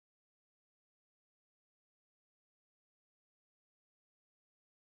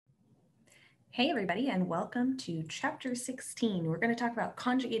Hey everybody, and welcome to chapter 16. We're going to talk about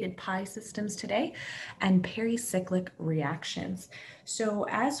conjugated pi systems today and pericyclic reactions. So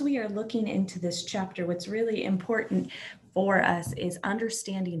as we are looking into this chapter, what's really important for us is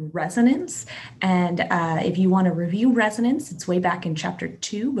understanding resonance. And if you want to review resonance, it's way back in chapter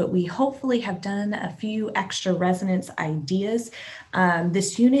 2, but we hopefully have done a few extra resonance ideas.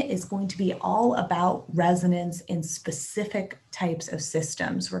 This unit is going to be all about resonance in specific types of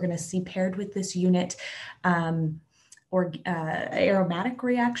systems. We're going to see paired with this unit aromatic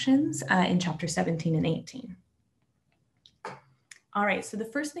reactions in chapter 17 and 18. All right, so the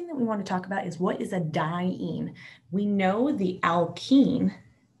first thing that we want to talk about is what is a diene. We know the alkene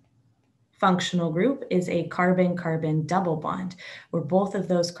functional group is a carbon-carbon double bond, where both of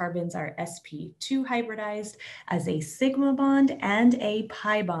those carbons are sp2 hybridized as a sigma bond and a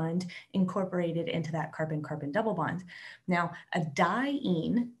pi bond incorporated into that carbon-carbon double bond. Now, a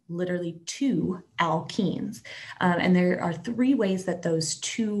diene, literally two alkenes, and there are three ways that those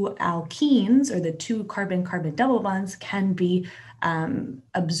two alkenes, or the two carbon-carbon double bonds, can be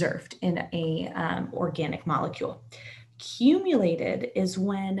observed in a organic molecule. Cumulated is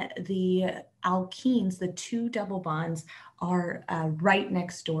when the alkenes, the two double bonds, are right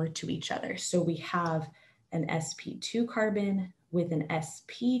next door to each other. So we have an sp2 carbon with an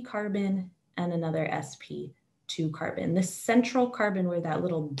sp carbon and another sp2 carbon. The central carbon where that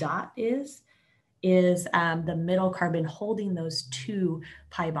little dot is the middle carbon holding those two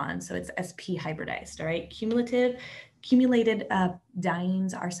pi bonds. So it's sp hybridized, all right? Cumulated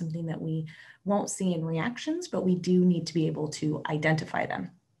dienes are something that we won't see in reactions, but we do need to be able to identify them.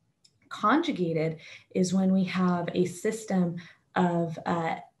 Conjugated is when we have a system of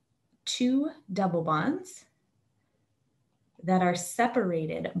two double bonds that are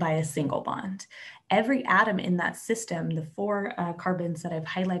separated by a single bond. Every atom in that system, the four carbons that I've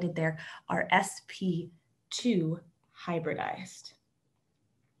highlighted there, are sp2 hybridized.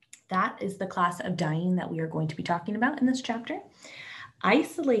 That is the class of diene that we are going to be talking about in this chapter.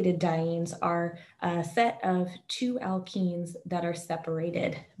 Isolated dienes are a set of two alkenes that are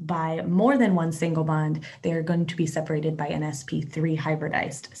separated by more than one single bond. They are going to be separated by an sp3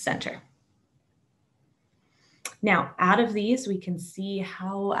 hybridized center. Now, out of these, we can see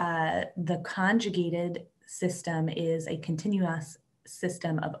how the conjugated system is a continuous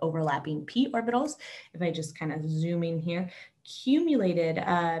system of overlapping p orbitals. If I just kind of zoom in here, cumulated,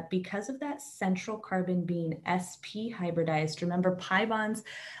 because of that central carbon being sp hybridized, remember pi bonds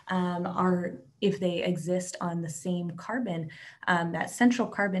are, if they exist on the same carbon, that central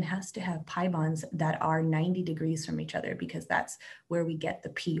carbon has to have pi bonds that are 90 degrees from each other, because that's where we get the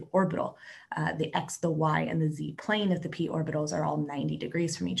p orbital. The x, the y, and the z plane of the p orbitals are all 90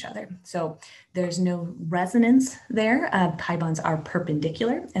 degrees from each other. So there's no resonance there. Pi bonds are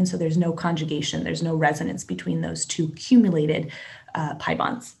perpendicular, and so there's no conjugation. There's no resonance between those two cumulated pi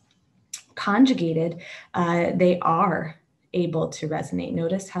bonds. Conjugated, they are able to resonate.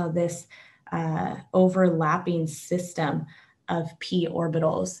 Notice how this overlapping system of p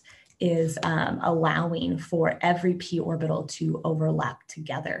orbitals is allowing for every p orbital to overlap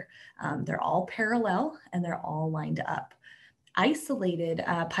together. They're all parallel and they're all lined up. Isolated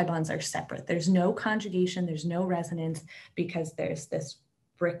pi bonds are separate. There's no conjugation, there's no resonance, because there's this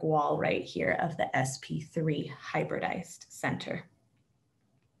brick wall right here of the sp3 hybridized center.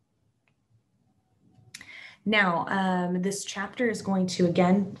 Now, this chapter is going to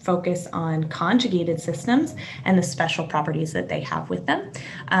again focus on conjugated systems and the special properties that they have with them.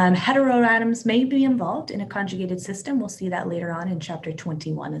 Heteroatoms may be involved in a conjugated system. We'll see that later on in chapter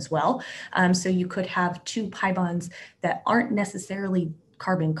 21 as well. So you could have two pi bonds that aren't necessarily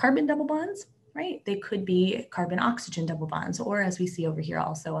carbon-carbon double bonds, right? They could be carbon-oxygen double bonds, or as we see over here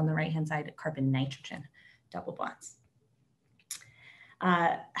also on the right-hand side, carbon-nitrogen double bonds.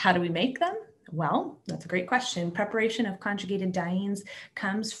 How do we make them? Well, that's a great question. Preparation of conjugated dienes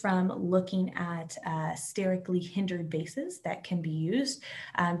comes from looking at sterically hindered bases that can be used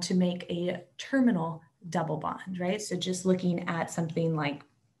to make a terminal double bond, right? So just looking at something like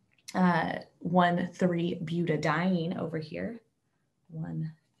 1,3-butadiene over here,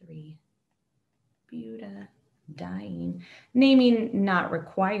 1,3-butadiene. Naming not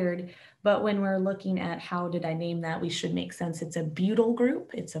required, but when we're looking at how did I name that, we should make sense. It's a butyl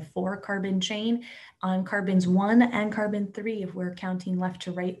group. It's a 4-carbon chain on carbons 1 and carbon 3. If we're counting left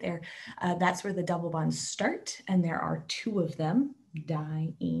to right there, that's where the double bonds start, and there are 2 of them,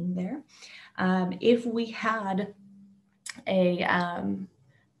 diene there. If we had a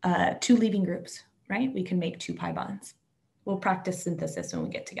 2 leaving groups, right, we can make 2 pi bonds. We'll practice synthesis when we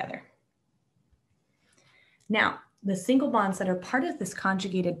get together. Now, the single bonds that are part of this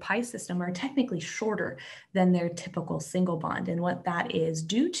conjugated pi system are technically shorter than their typical single bond. And what that is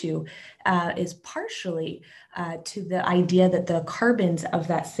due to is partially to the idea that the carbons of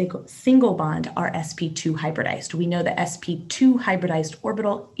that single bond are sp2 hybridized. We know the sp2 hybridized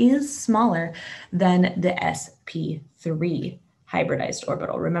orbital is smaller than the sp3 hybridized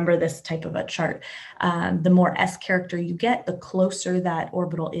orbital. Remember this type of a chart. The more S character you get, the closer that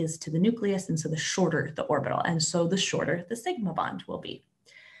orbital is to the nucleus, and so the shorter the orbital, and so the shorter the sigma bond will be.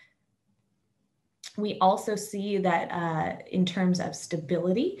 We also see that in terms of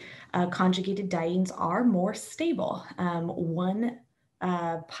stability, conjugated dienes are more stable. One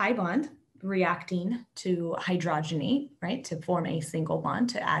pi bond reacting to hydrogenate, right, to form a single bond,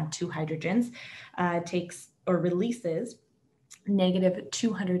 to add two hydrogens, takes or releases negative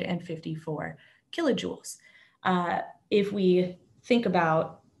 254 kilojoules. If we think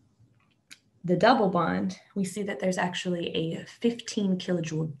about the double bond, we see that there's actually a 15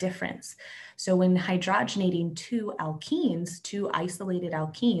 kilojoule difference. So when hydrogenating two alkenes, two isolated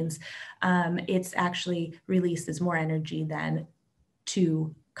alkenes, it's actually releases more energy than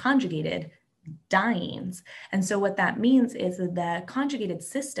two conjugated dienes. And so what that means is that the conjugated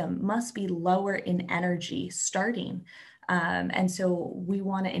system must be lower in energy starting. And so we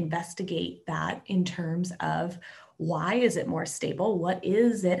want to investigate that in terms of why is it more stable? What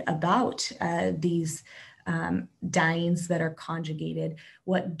is it about these dienes that are conjugated?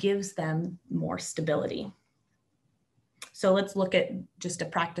 What gives them more stability? So let's look at just a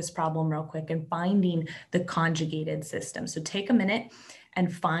practice problem real quick and finding the conjugated system. So take a minute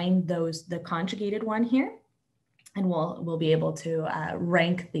and find the conjugated one here. And we'll be able to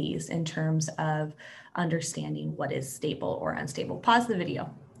rank these in terms of understanding what is stable or unstable. Pause the video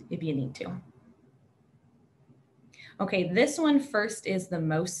if you need to. Okay, this one first is the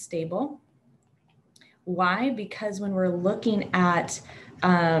most stable. Why? Because when we're looking at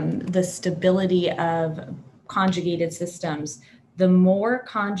the stability of conjugated systems, the more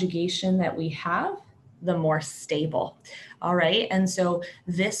conjugation that we have, the more stable. All right, and so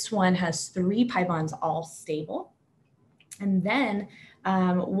this one has 3 pi bonds all stable. And then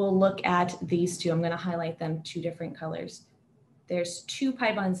we'll look at these two. I'm going to highlight them 2 different colors. There's 2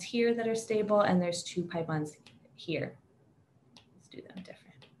 pi bonds here that are stable, and there's 2 pi bonds here. Let's do them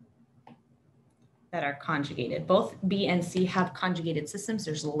different. That are conjugated. Both B and C have conjugated systems.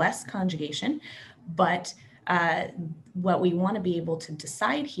 There's less conjugation, but what we want to be able to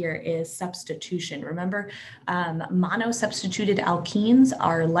decide here is substitution. Remember, mono-substituted alkenes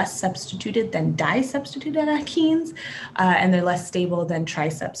are less substituted than di-substituted alkenes, and they're less stable than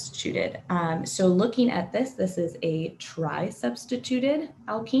tri-substituted. So looking at this is a tri-substituted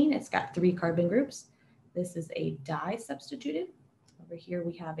alkene. It's got 3 carbon groups. This is a di-substituted. Over here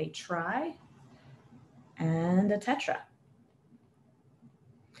we have a tri and a tetra.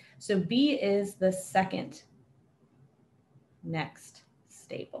 So B is the second next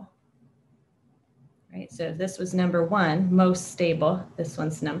stable, right? So if this was number 1, most stable, this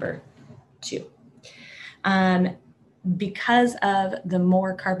one's number 2. Because of the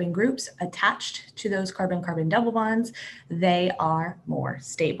more carbon groups attached to those carbon-carbon double bonds, they are more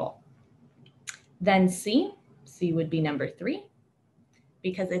stable. Then C would be number 3,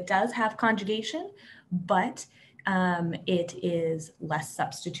 because it does have conjugation, but it is less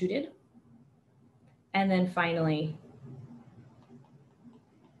substituted. And then finally,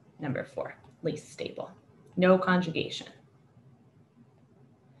 number 4, least stable, no conjugation.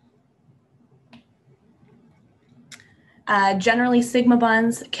 Generally, sigma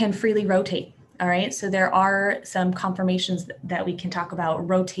bonds can freely rotate. All right, so there are some conformations that we can talk about,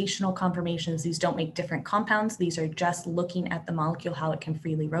 rotational conformations. These don't make different compounds. These are just looking at the molecule, how it can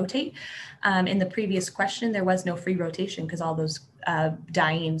freely rotate. In the previous question, there was no free rotation because all those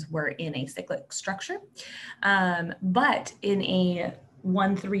dienes were in a cyclic structure. But in a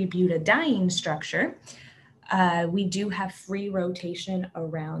 1,3-butadiene structure, we do have free rotation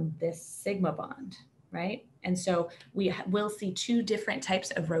around this sigma bond, right? And so we will see 2 different types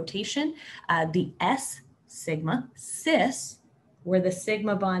of rotation. The S sigma, cis, where the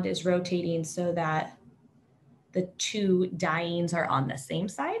sigma bond is rotating so that the 2 dienes are on the same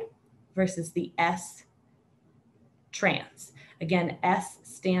side, versus the S trans. Again, S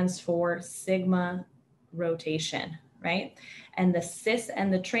stands for sigma rotation, right? And the cis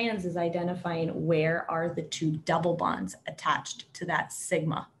and the trans is identifying where are the 2 double bonds attached to that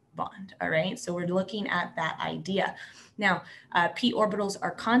sigma bond. All right, so we're looking at that idea. Now, p orbitals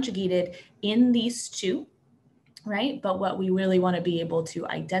are conjugated in these 2, right? But what we really want to be able to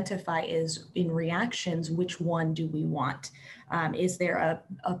identify is in reactions, which one do we want? Is there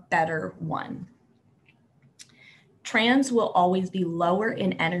a better one? Trans will always be lower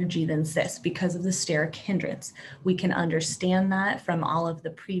in energy than cis because of the steric hindrance. We can understand that from all of the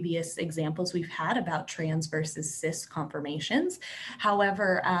previous examples we've had about trans versus cis conformations.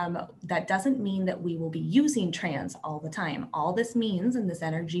 However, that doesn't mean that we will be using trans all the time. All this means, and this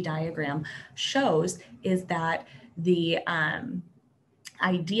energy diagram shows, is that the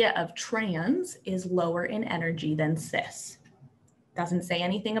idea of trans is lower in energy than cis. Doesn't say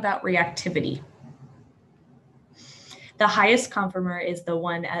anything about reactivity. The highest conformer is the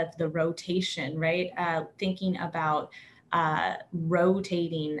one of the rotation, right? Thinking about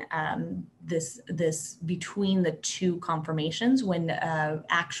rotating this between the two conformations when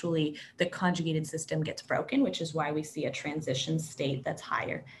actually the conjugated system gets broken, which is why we see a transition state that's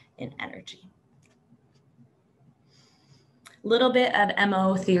higher in energy. Little bit of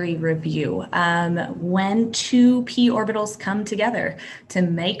MO theory review. When two p orbitals come together to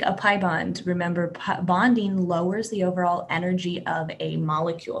make a pi bond, remember bonding lowers the overall energy of a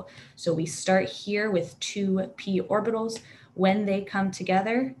molecule. So we start here with two p orbitals. When they come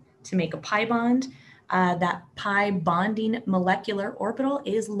together to make a pi bond, that pi bonding molecular orbital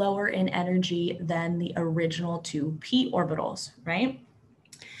is lower in energy than the original two p orbitals, right?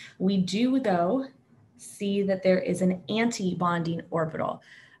 We do, though, see that there is an anti-bonding orbital.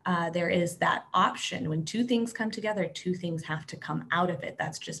 There is that option. When two things come together, two things have to come out of it.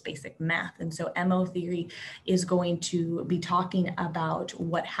 That's just basic math. And so MO theory is going to be talking about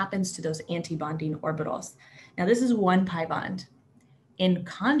what happens to those anti-bonding orbitals. Now, this is one pi bond. In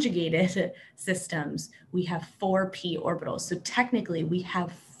conjugated systems, we have 4 p orbitals. So technically, we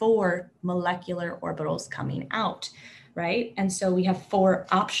have 4 molecular orbitals coming out, right? And so we have 4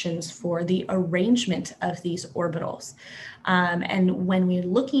 options for the arrangement of these orbitals. And when we're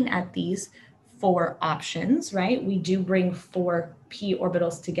looking at these 4 options, right, we do bring 4 p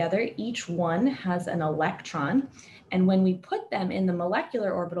orbitals together. Each one has an electron. And when we put them in the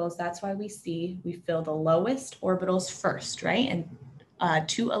molecular orbitals, that's why we fill the lowest orbitals first, right? And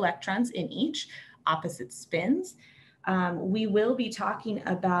 2 electrons in each, opposite spins. We will be talking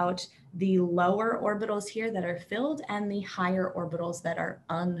about the lower orbitals here that are filled and the higher orbitals that are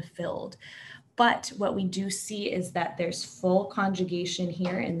unfilled. But what we do see is that there's full conjugation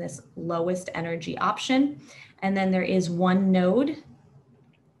here in this lowest energy option. And then there is one node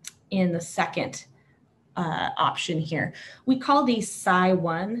in the second option here. We call these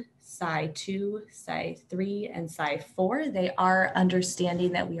psi1, psi2, psi3, and psi4. They are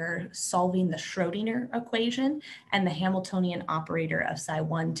understanding that we are solving the Schrodinger equation, and the Hamiltonian operator of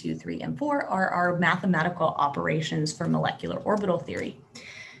psi1, 2, 3, and 4 are our mathematical operations for molecular orbital theory.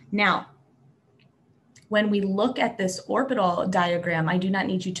 Now, when we look at this orbital diagram, I do not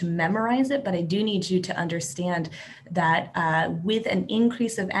need you to memorize it, but I do need you to understand that with an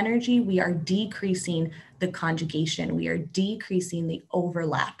increase of energy, we are decreasing the conjugation. We are decreasing the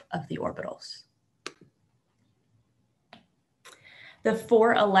overlap of the orbitals. The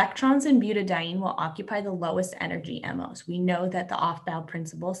 4 electrons in butadiene will occupy the lowest energy MOs. We know that the off-bound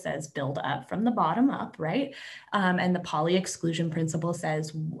principle says build up from the bottom up, right? And the Pauli exclusion principle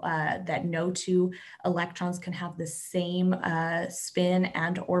says that no 2 electrons can have the same spin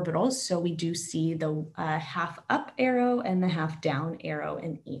and orbitals. So we do see the half up arrow and the half down arrow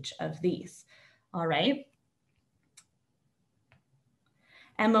in each of these, all right?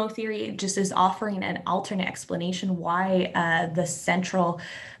 MO theory just is offering an alternate explanation why the central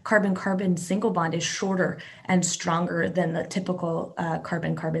carbon-carbon single bond is shorter and stronger than the typical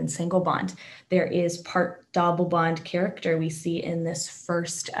carbon-carbon single bond. There is part double bond character we see in this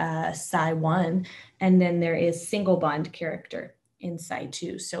first psi1, and then there is single bond character in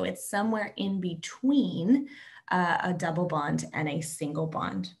psi2. So it's somewhere in between a double bond and a single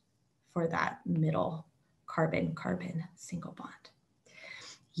bond for that middle carbon-carbon single bond.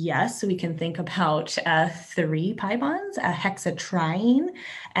 Yes, we can think about 3 pi bonds, a hexatriene,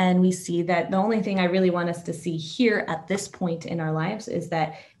 and we see that the only thing I really want us to see here at this point in our lives is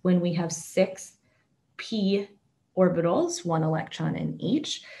that when we have 6 p orbitals, 1 electron in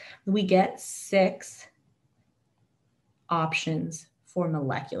each, we get 6 options for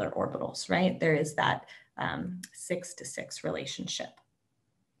molecular orbitals, right? There is that 6 to 6 relationship.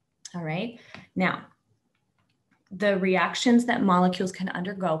 All right, now, the reactions that molecules can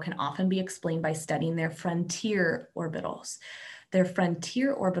undergo can often be explained by studying their frontier orbitals. Their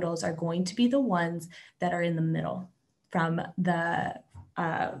frontier orbitals are going to be the ones that are in the middle. From the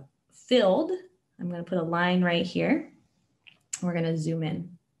filled, I'm going to put a line right here. We're going to zoom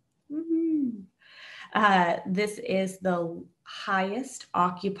in. This is the highest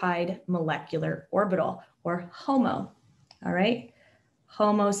occupied molecular orbital, or HOMO. All right,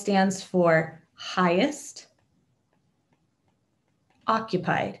 HOMO stands for highest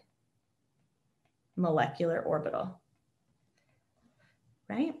occupied molecular orbital,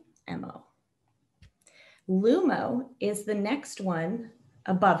 right? MO. LUMO is the next one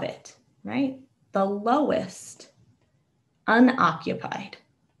above it, right? The lowest unoccupied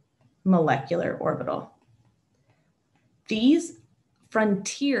molecular orbital. These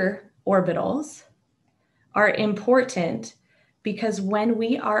frontier orbitals are important because when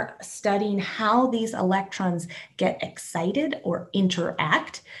we are studying how these electrons get excited or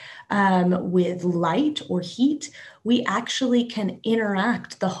interact with light or heat, we actually can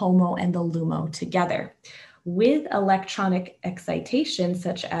interact the HOMO and the LUMO together. With electronic excitation,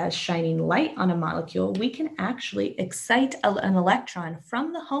 such as shining light on a molecule, we can actually excite an electron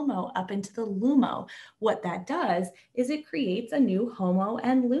from the HOMO up into the LUMO. What that does is it creates a new HOMO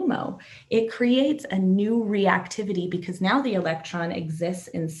and LUMO. It creates a new reactivity because now the electron exists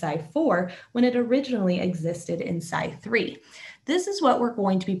in psi4 when it originally existed in psi3. This is what we're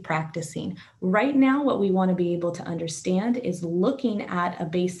going to be practicing. Right now, what we want to be able to understand is looking at a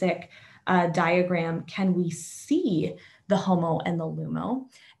basic diagram, can we see the HOMO and the LUMO?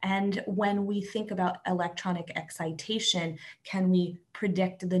 And when we think about electronic excitation, can we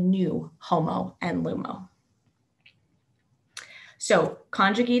predict the new HOMO and LUMO? So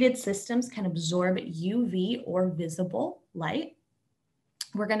conjugated systems can absorb UV or visible light.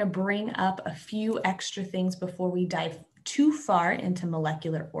 We're going to bring up a few extra things before we dive too far into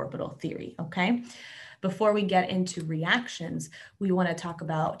molecular orbital theory, okay? Before we get into reactions, we want to talk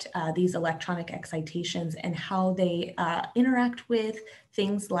about these electronic excitations and how they interact with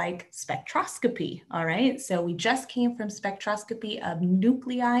things like spectroscopy, all right? So we just came from spectroscopy of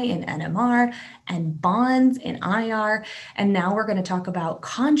nuclei in NMR and bonds in IR, and now we're going to talk about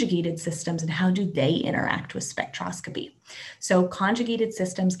conjugated systems and how do they interact with spectroscopy. So conjugated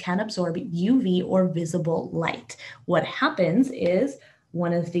systems can absorb UV or visible light. What happens is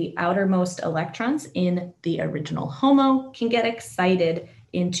one of the outermost electrons in the original HOMO can get excited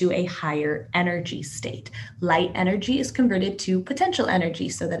into a higher energy state. Light energy is converted to potential energy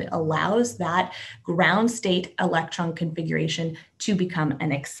so that it allows that ground state electron configuration to become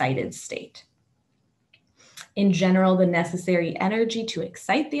an excited state. In general, the necessary energy to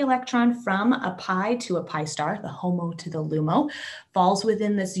excite the electron from a pi to a pi star, the HOMO to the LUMO, falls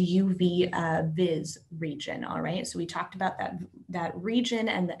within this UV vis region, all right? So we talked about that region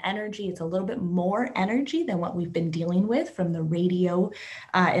and the energy. It's a little bit more energy than what we've been dealing with from the radio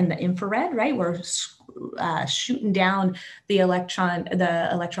and the infrared, right? We're shooting down the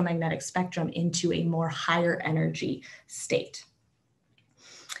electromagnetic spectrum into a more higher energy state.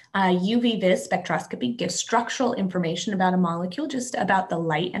 UV vis spectroscopy gives structural information about a molecule, just about the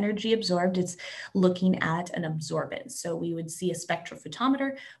light energy absorbed. It's looking at an absorbance. So we would see a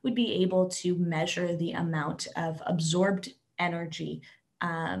spectrophotometer would be able to measure the amount of absorbed energy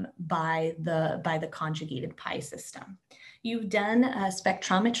by the conjugated pi system. You've done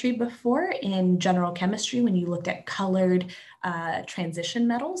spectrometry before in general chemistry when you looked at colored transition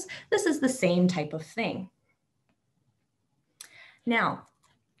metals. This is the same type of thing. Now,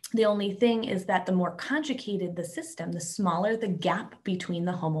 the only thing is that the more conjugated the system, the smaller the gap between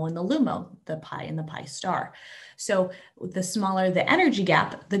the HOMO and the LUMO, the pi and the pi star. So the smaller the energy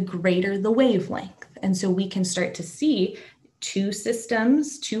gap, the greater the wavelength. And so we can start to see two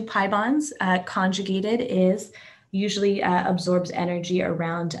systems, two pi bonds. Conjugated is usually absorbs energy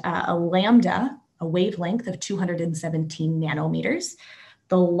around a lambda, a wavelength of 217 nanometers.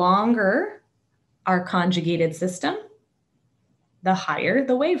 The longer our conjugated system, the higher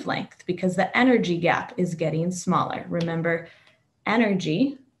the wavelength because the energy gap is getting smaller. Remember,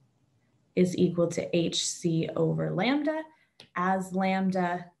 energy is equal to hc over lambda. As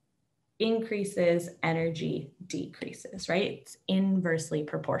lambda increases, energy decreases, right? It's inversely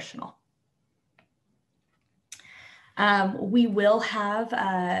proportional. We will have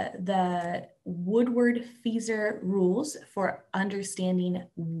the Woodward-Fieser rules for understanding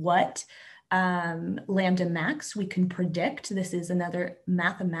what lambda max we can predict. This is another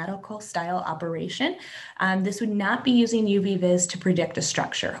mathematical style operation. This would not be using UV vis to predict a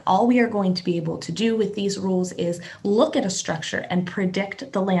structure. All we are going to be able to do with these rules is look at a structure and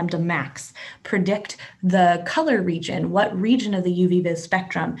predict the lambda max, predict the color region, what region of the UV vis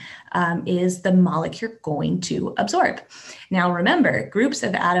spectrum is the molecule going to absorb. Now remember, groups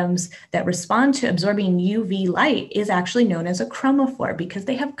of atoms that respond to absorbing UV light is actually known as a chromophore because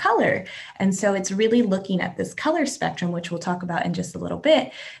they have color. And so it's really looking at this color spectrum, which we'll talk about in just a little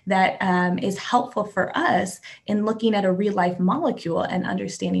bit, that is helpful for us in looking at a real life molecule and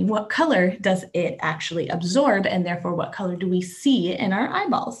understanding what color does it actually absorb, and therefore what color do we see in our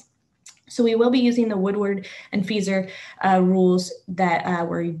eyeballs. So we will be using the Woodward and Fieser rules that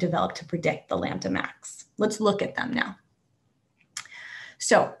were developed to predict the lambda max. Let's look at them now.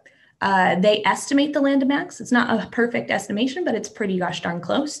 So they estimate the lambda max. It's not a perfect estimation, but it's pretty gosh darn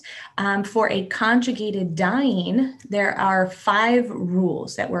close. For a conjugated dyene, there are 5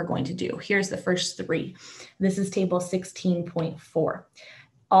 rules that we're going to do. Here's the first 3. This is table 16.4.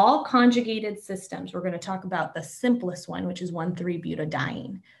 All conjugated systems, we're going to talk about the simplest one, which is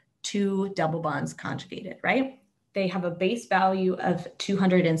 1,3-butadiene. 2 double bonds conjugated, right? They have a base value of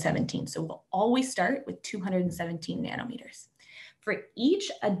 217. So we'll always start with 217 nanometers. For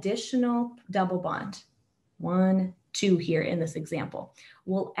each additional double bond, 1, 2 here in this example,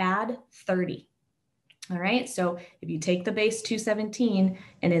 we'll add 30. All right, so if you take the base 217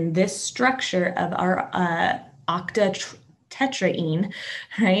 and in this structure of our octatetraene,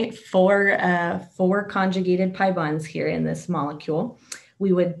 right, 4 conjugated pi bonds here in this molecule,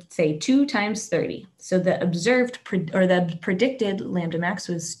 we would say 2 times 30. So the observed or the predicted lambda max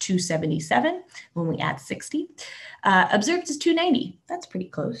was 277 when we add 60. Observed is 290. That's pretty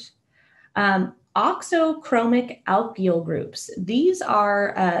close. Oxochromic alkyl groups. These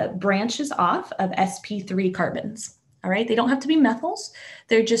are branches off of sp3 carbons. All right, they don't have to be methyls.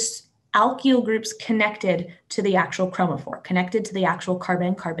 They're just alkyl groups connected to the actual chromophore, connected to the actual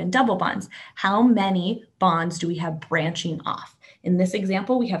carbon-carbon double bonds. How many bonds do we have branching off? In this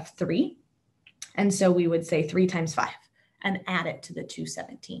example, we have 3. And so we would say 3 times 5 and add it to the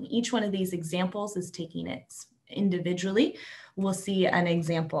 217. Each one of these examples is taking it individually. We'll see an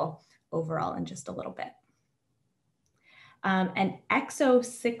example overall in just a little bit. An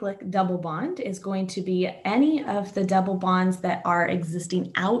exocyclic double bond is going to be any of the double bonds that are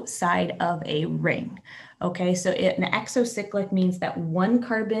existing outside of a ring. Okay, so an exocyclic means that one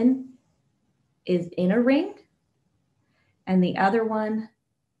carbon is in a ring and the other one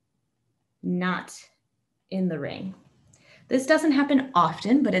not in the ring. This doesn't happen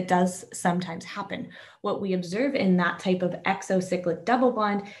often, but it does sometimes happen. What we observe in that type of exocyclic double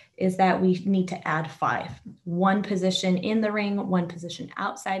bond is that we need to add 5. 1 position in the ring, 1 position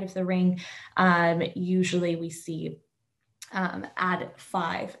outside of the ring. Usually we see add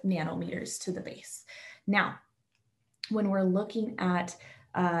 5 nanometers to the base. Now, when we're looking at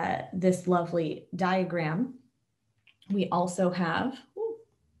this lovely diagram, we also have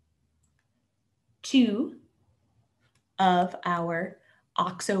 2 of our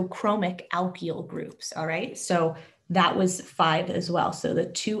oxochromic alkyl groups, all right? So that was 5 as well. So the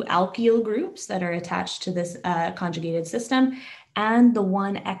 2 alkyl groups that are attached to this conjugated system and the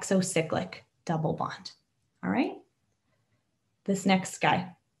 1 exocyclic double bond, all right? This next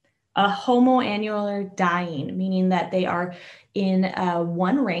guy, a homoannular dyene, meaning that they are in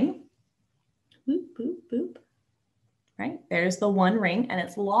one ring, boop, boop, boop. Right? There's the 1 ring and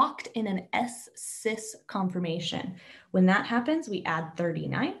it's locked in an S-cis conformation. When that happens, we add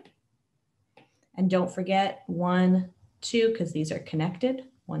 39. And don't forget 1, 2, because these are connected.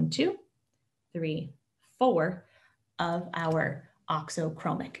 1, 2, 3, 4 of our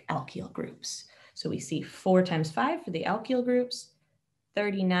oxochromic alkyl groups. So we see 4 times 5 for the alkyl groups,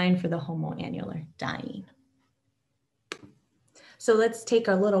 39 for the homoannular dyene. So let's take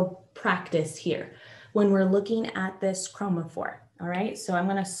a little practice here when we're looking at this chromophore, all right? So I'm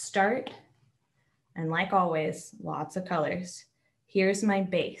gonna start, and like always, lots of colors. Here's my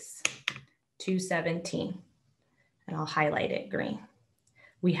base, 217, and I'll highlight it green.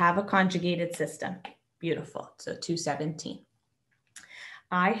 We have a conjugated system, beautiful, so 217.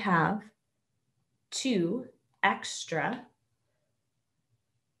 I have 2 extra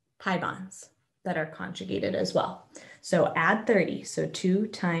pi bonds that are conjugated as well. So add 30, so 2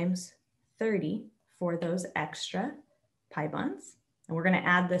 times 30 for those extra pi bonds. And we're gonna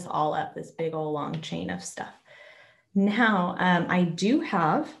add this all up, this big old long chain of stuff. Now, I do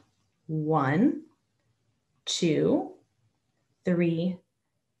have 1, 2, 3,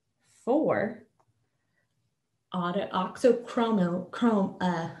 4 oxochromic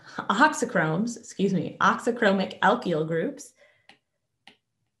alkyl groups.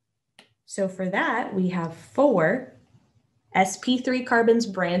 So for that, we have 4 sp3 carbons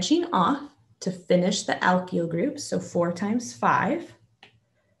branching off to finish the alkyl group, so 4 times 5.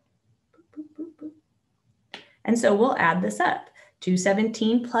 And so we'll add this up.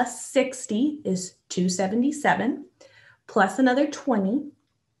 217 plus 60 is 277, plus another 20,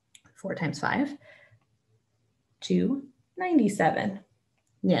 4 times 5, 297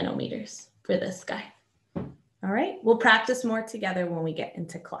 nanometers for this guy. All right, we'll practice more together when we get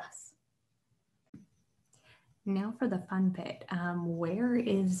into class. Now for the fun bit, where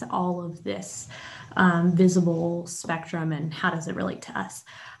is all of this visible spectrum and how does it relate to us?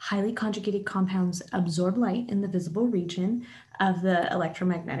 Highly conjugated compounds absorb light in the visible region of the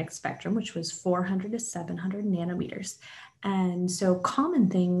electromagnetic spectrum, which was 400 to 700 nanometers. And so common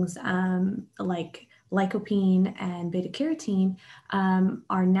things like lycopene and beta carotene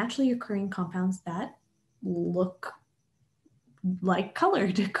are naturally occurring compounds that look like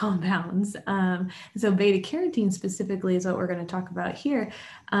colored compounds. So beta carotene specifically is what we're going to talk about here.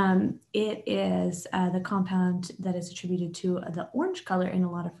 It is the compound that is attributed to the orange color in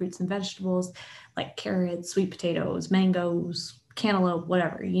a lot of fruits and vegetables like carrots, sweet potatoes, mangoes, cantaloupe,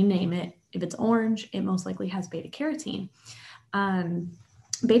 whatever, you name it. If it's orange, it most likely has beta carotene.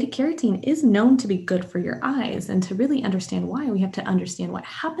 Beta carotene is known to be good for your eyes, and to really understand why, we have to understand what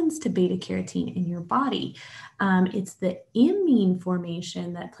happens to beta carotene in your body. It's the imine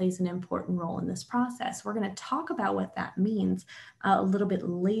formation that plays an important role in this process. We're going to talk about what that means a little bit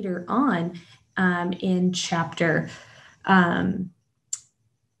later on in chapter 19.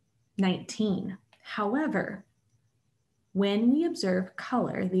 However, when we observe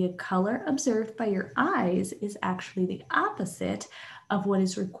color, the color observed by your eyes is actually the opposite of what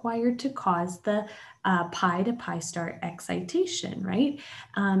is required to cause the pi to pi star excitation, right?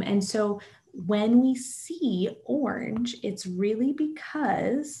 And so when we see orange, it's really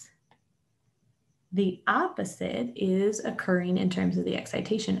because the opposite is occurring in terms of the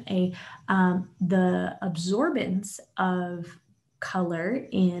excitation. The absorbance of color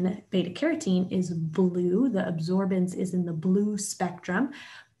in beta carotene is blue. The absorbance is in the blue spectrum,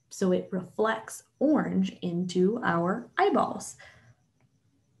 so it reflects orange into our eyeballs.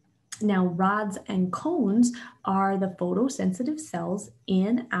 Now, rods and cones are the photosensitive cells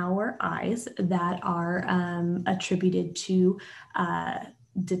in our eyes that are attributed to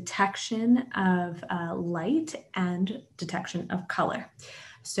detection of light and detection of color.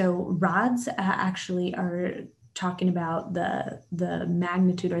 So rods actually are talking about the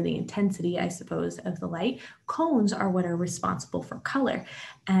magnitude or the intensity, I suppose, of the light. Cones are what are responsible for color.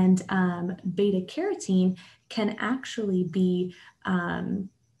 And beta carotene can actually be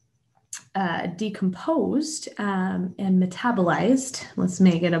decomposed and metabolized, let's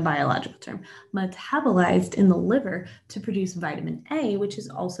make it a biological term, metabolized in the liver to produce vitamin A, which is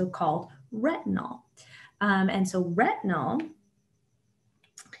also called retinol. And so retinol,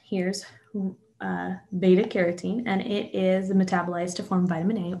 here's beta carotene, and it is metabolized to form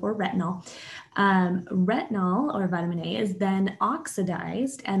vitamin A or retinol. Retinol or vitamin A is then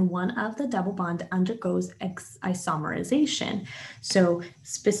oxidized, and one of the double bond undergoes isomerization. So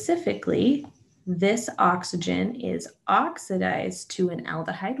specifically, this oxygen is oxidized to an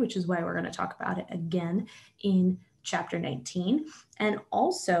aldehyde, which is why we're going to talk about it again in chapter 19. And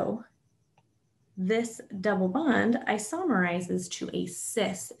also, this double bond isomerizes to a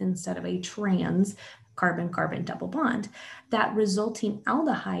cis instead of a trans carbon-carbon double bond. That resulting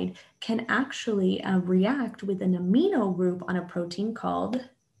aldehyde can actually react with an amino group on a protein called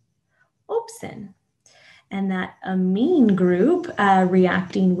opsin. And that amine group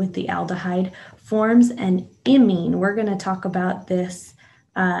reacting with the aldehyde forms an imine. We're going to talk about this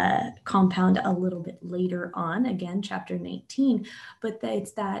compound a little bit later on, again, chapter 19, but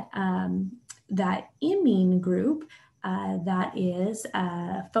it's that imine group that is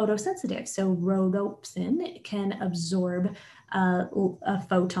photosensitive. So rhodopsin can absorb a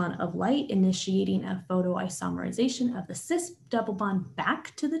photon of light, initiating a photoisomerization of the cis double bond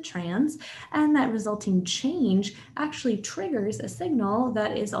back to the trans, and that resulting change actually triggers a signal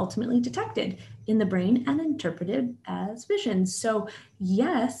that is ultimately detected in the brain and interpreted as vision. So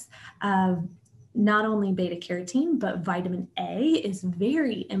yes, not only beta carotene, but vitamin A is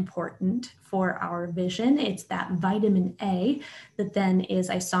very important for our vision. It's that vitamin A that then is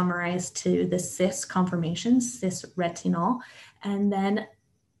isomerized to the cis conformation, cis retinol, and then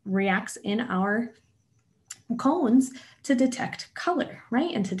reacts in our cones to detect color,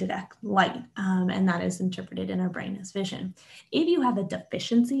 right? And to detect light. And that is interpreted in our brain as vision. If you have a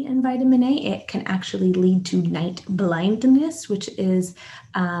deficiency in vitamin A, it can actually lead to night blindness, which is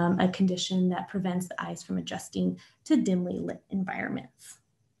a condition that prevents the eyes from adjusting to dimly lit environments.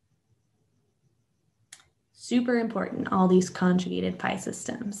 Super important, all these conjugated pi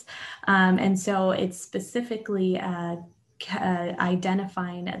systems. And so it's specifically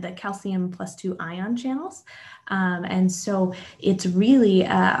identifying the calcium +2 ion channels. And so it's really,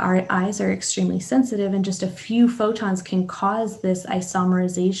 our eyes are extremely sensitive, and just a few photons can cause this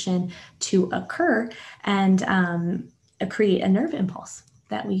isomerization to occur and create a nerve impulse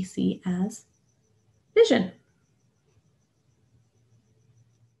that we see as vision.